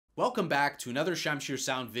Welcome back to another Shamshir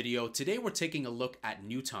Sound video. Today we're taking a look at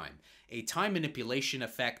NewTime, a time manipulation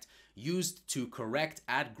effect used to correct,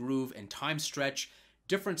 add groove, and time stretch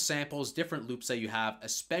different samples, different loops that you have,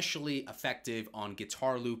 especially effective on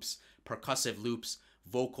guitar loops, percussive loops,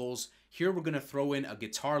 vocals. Here we're going to throw in a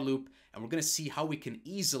guitar loop and we're going to see how we can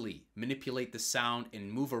easily manipulate the sound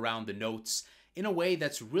and move around the notes in a way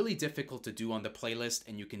that's really difficult to do on the playlist,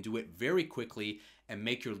 and you can do it very quickly and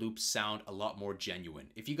make your loops sound a lot more genuine.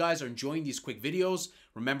 If you guys are enjoying these quick videos,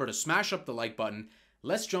 remember to smash up the like button.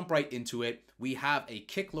 Let's jump right into it. We have a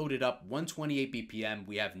kick loaded up, 128 BPM.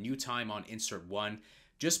 We have NewTime on insert 1,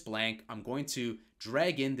 just blank. I'm going to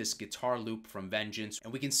drag in this guitar loop from Vengeance,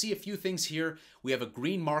 and we can see a few things here. We have a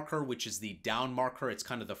green marker, which is the down marker. It's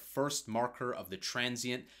kind of the first marker of the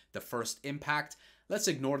transient, the first impact. Let's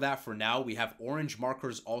ignore that for now. We have orange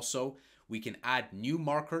markers also. We can add new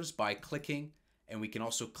markers by clicking, and we can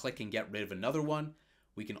also click and get rid of another one.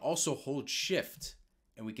 We can also hold shift,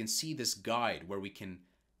 and we can see this guide where we can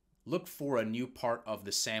look for a new part of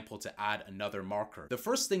the sample to add another marker. The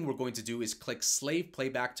first thing we're going to do is click Slave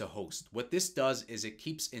Playback to Host. What this does is it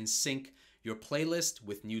keeps in sync your playlist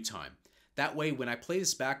with NewTime. That way, when I play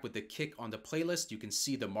this back with the kick on the playlist, you can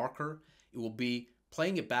see the marker. It will be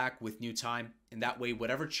playing it back with NewTime, and that way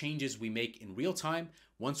whatever changes we make in real time,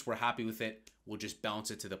 once we're happy with it, we'll just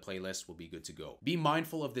bounce it to the playlist. We'll be good to go. Be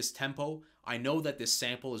mindful of this tempo. I know that this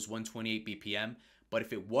sample is 128 BPM, but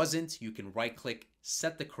if it wasn't, you can right click,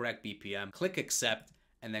 set the correct BPM, click accept,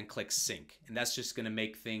 and then click sync. And that's just gonna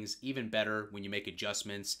make things even better when you make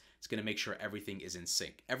adjustments. It's gonna make sure everything is in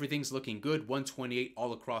sync. Everything's looking good, 128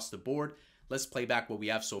 all across the board. Let's play back what we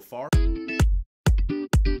have so far.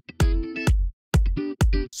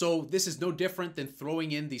 So this is no different than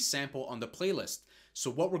throwing in the sample on the playlist. So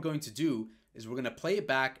what we're going to do is we're going to play it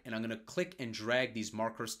back, and I'm going to click and drag these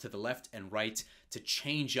markers to the left and right to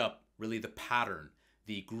change up really the pattern,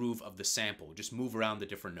 the groove of the sample. Just move around the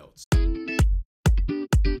different notes.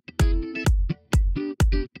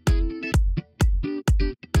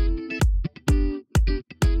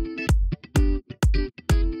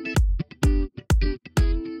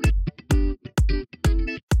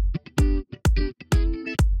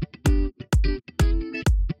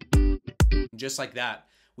 Just like that,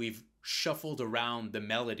 we've shuffled around the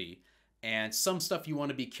melody, and some stuff you want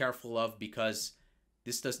to be careful of because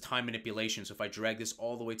this does time manipulation. So if I drag this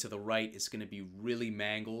all the way to the right, it's going to be really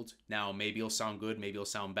mangled. Now, maybe it'll sound good, maybe it'll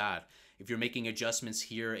sound bad. If you're making adjustments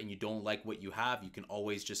here and you don't like what you have, you can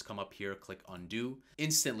always just come up here, click undo.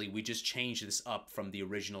 Instantly, we just changed this up from the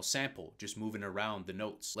original sample, just moving around the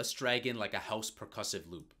notes. Let's drag in like a house percussive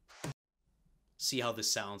loop. See how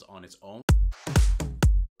this sounds on its own.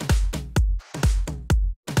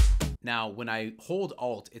 Now, when I hold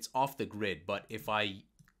Alt, it's off the grid, but if I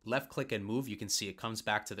left click and move, you can see it comes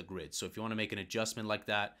back to the grid. So if you want to make an adjustment like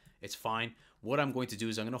that, it's fine. What I'm going to do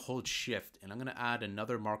is I'm going to hold Shift, and I'm going to add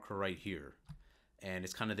another marker right here. And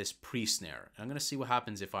it's kind of this pre-snare. I'm going to see what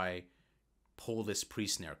happens if I pull this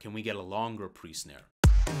pre-snare. Can we get a longer pre-snare?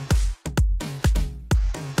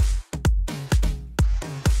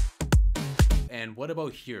 And what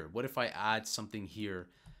about here? What if I add something here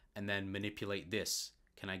and then manipulate this?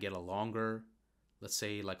 Can I get a longer, let's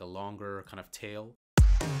say like a longer kind of tail?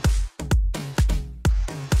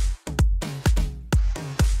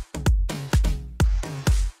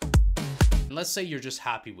 And let's say you're just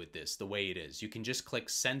happy with this, the way it is. You can just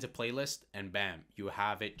click send to playlist and bam, you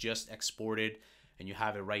have it just exported and you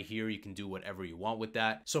have it right here. You can do whatever you want with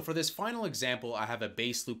that. So for this final example, I have a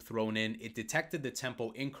bass loop thrown in. It detected the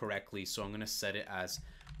tempo incorrectly, so I'm gonna set it as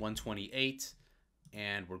 128.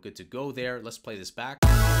 And we're good to go there. Let's play this back.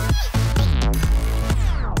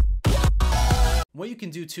 What you can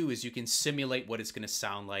do too is you can simulate what it's going to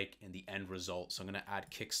sound like in the end result. So I'm going to add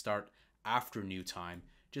kickstart after NewTime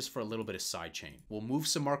just for a little bit of sidechain. We'll move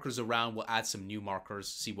some markers around. We'll add some new markers,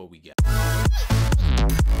 see what we get.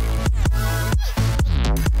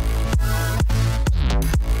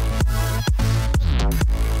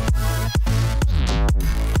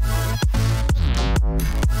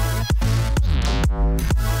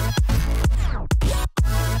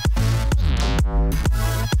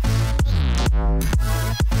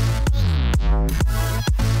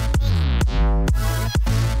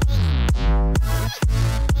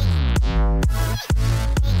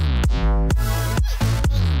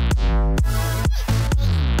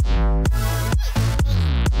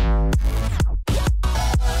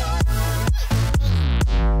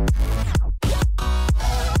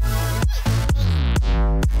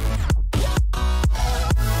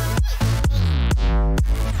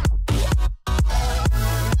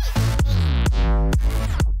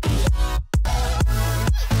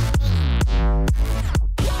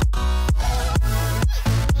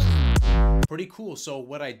 cool. So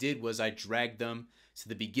what I did was I dragged them to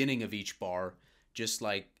the beginning of each bar, just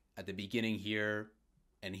like at the beginning here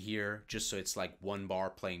and here, just so it's like one bar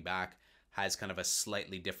playing back, has kind of a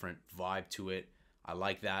slightly different vibe to it. I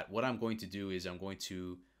like that. What I'm going to do is I'm going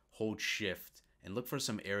to hold shift and look for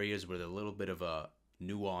some areas where there's a little bit of a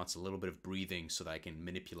nuance, a little bit of breathing, so that I can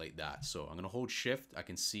manipulate that. So I'm going to hold shift. I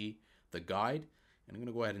can see the guide, and I'm going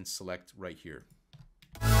to go ahead and select right here.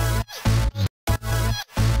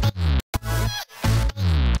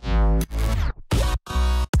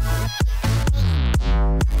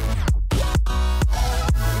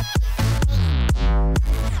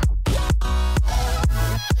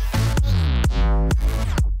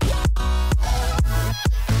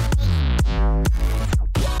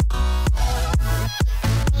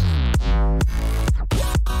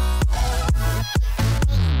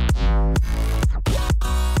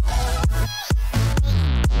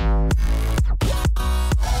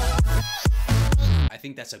 I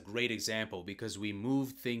think that's a great example because we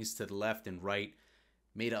moved things to the left and right,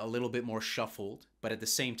 made it a little bit more shuffled, but at the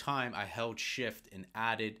same time I held shift and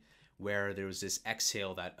added where there was this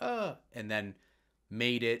exhale that and then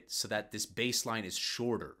made it so that this bass line is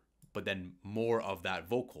shorter, but then more of that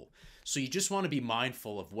vocal. So you just want to be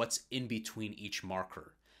mindful of what's in between each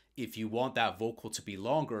marker. If you want that vocal to be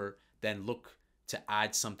longer, then look to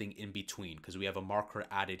add something in between, because we have a marker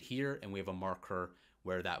added here and we have a marker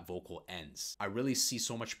where that vocal ends. I really see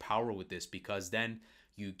so much power with this, because then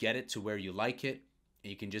you get it to where you like it and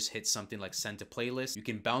you can just hit something like send to playlist. You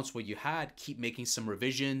can bounce what you had, keep making some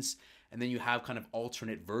revisions, and then you have kind of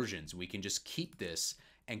alternate versions. We can just keep this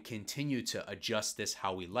and continue to adjust this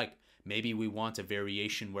how we like. Maybe we want a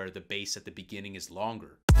variation where the bass at the beginning is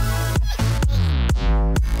longer.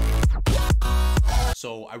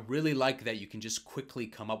 So I really like that you can just quickly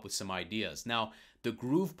come up with some ideas. Now, the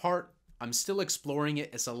groove part, I'm still exploring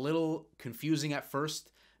it. It's a little confusing at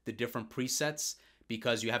first, the different presets,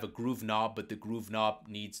 because you have a groove knob, but the groove knob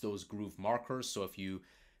needs those groove markers. So if you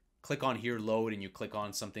click on here, load, and you click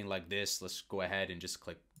on something like this, let's go ahead and just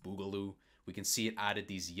click Boogaloo. We can see it added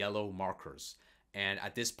these yellow markers. And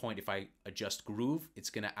at this point, if I adjust groove,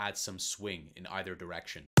 it's gonna add some swing in either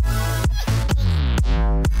direction.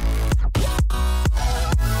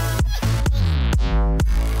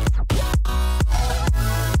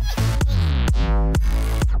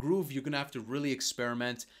 Groove, you're gonna have to really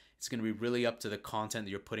experiment. It's gonna be really up to the content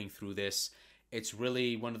that you're putting through this. It's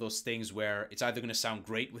really one of those things where it's either gonna sound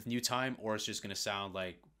great with NewTime, or it's just gonna sound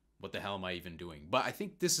like, what the hell am I even doing? But I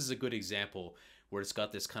think this is a good example where it's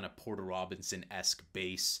got this kind of Porter Robinson-esque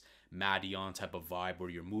bass, Madeon type of vibe where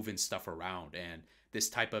you're moving stuff around, and this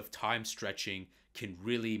type of time stretching can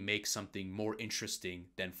really make something more interesting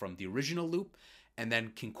than from the original loop, and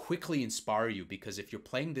then can quickly inspire you, because if you're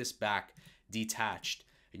playing this back detached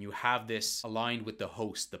and you have this aligned with the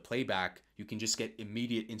host, the playback, you can just get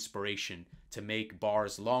immediate inspiration to make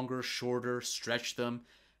bars longer, shorter, stretch them.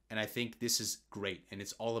 And I think this is great, and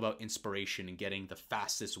it's all about inspiration and getting the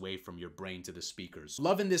fastest way from your brain to the speakers.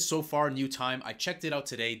 Loving this so far, NewTime. I checked it out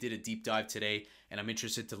today, did a deep dive today, and I'm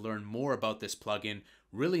interested to learn more about this plugin.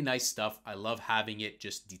 Really nice stuff. I love having it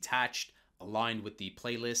just detached, aligned with the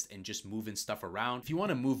playlist, and just moving stuff around. If you want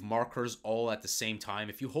to move markers all at the same time,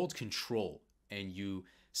 if you hold Control and you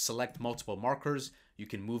select multiple markers, you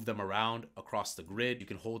can move them around across the grid. You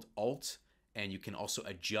can hold Alt, and you can also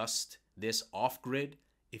adjust this off grid.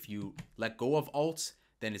 If you let go of Alt,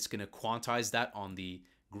 then it's going to quantize that on the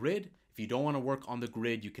grid. If you don't want to work on the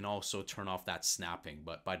grid, you can also turn off that snapping,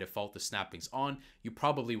 but by default the snapping's on. You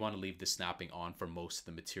probably want to leave the snapping on for most of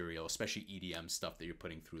the material, especially EDM stuff that you're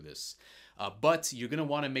putting through this. But you're going to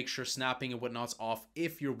want to make sure snapping and whatnot's off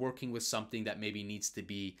if you're working with something that maybe needs to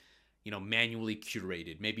be, you know, manually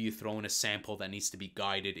curated. Maybe you throw in a sample that needs to be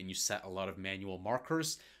guided and you set a lot of manual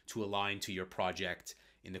markers to align to your project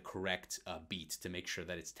in the correct beat to make sure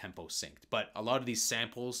that it's tempo synced. But a lot of these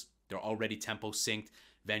samples, they're already tempo synced.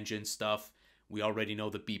 Vengeance stuff, we already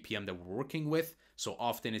know the BPM that we're working with. So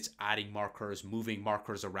often it's adding markers, moving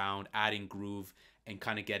markers around, adding groove, and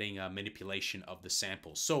kind of getting a manipulation of the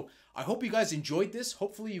samples. So I hope you guys enjoyed this.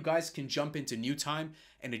 Hopefully you guys can jump into NewTime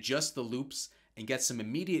and adjust the loops and get some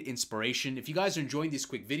immediate inspiration. If you guys are enjoying these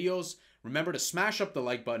quick videos, remember to smash up the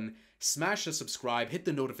like button, smash the subscribe, hit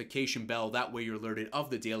the notification bell. That way you're alerted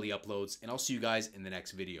of the daily uploads, and I'll see you guys in the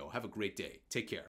next video. Have a great day. Take care.